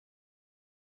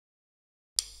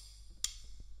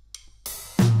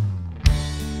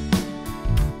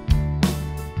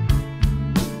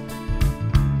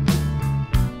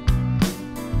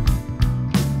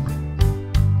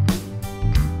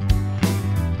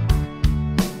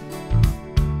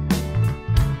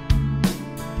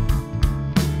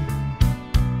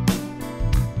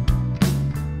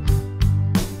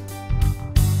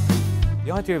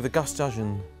idea of the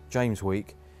Dudgeon James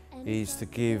Week is to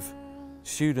give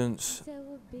students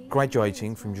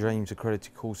graduating from James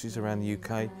accredited courses around the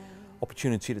UK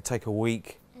opportunity to take a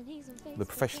week with a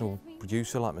professional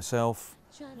producer like myself,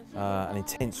 an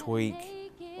intense week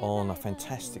on a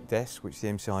fantastic desk, which the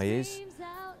MCI is,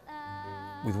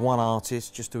 with one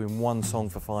artist just doing one song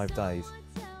for 5 days.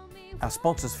 Our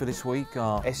sponsors for this week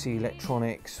are SE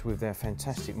Electronics with their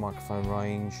fantastic microphone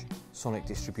range, sonic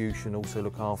distribution, also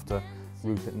look after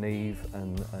Rupert Neve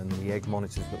and the egg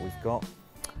monitors that we've got.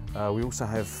 We also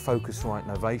have Focusrite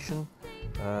Novation,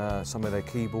 some of their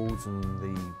keyboards and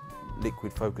the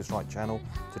liquid Focusrite channel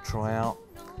to try out.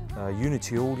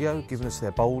 Unity Audio giving us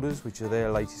their boulders, which are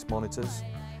their latest monitors,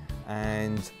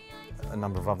 and a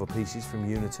number of other pieces from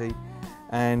Unity.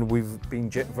 And we've been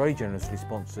very generously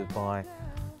sponsored by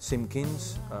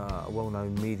Simpkins, a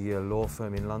well-known media law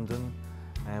firm in London,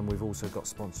 and we've also got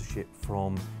sponsorship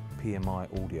from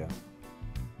PMI Audio.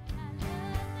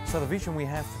 So the vision we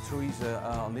have for Teresa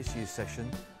on this year's session,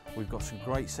 we've got some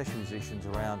great session musicians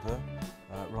around her.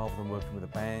 Rather than working with a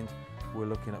band, we're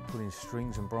looking at putting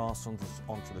strings and brass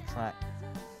onto the track.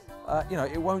 You know,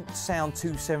 it won't sound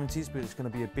too 70s, but it's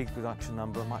going to be a big production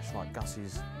number, much like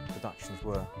Gus's productions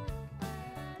were.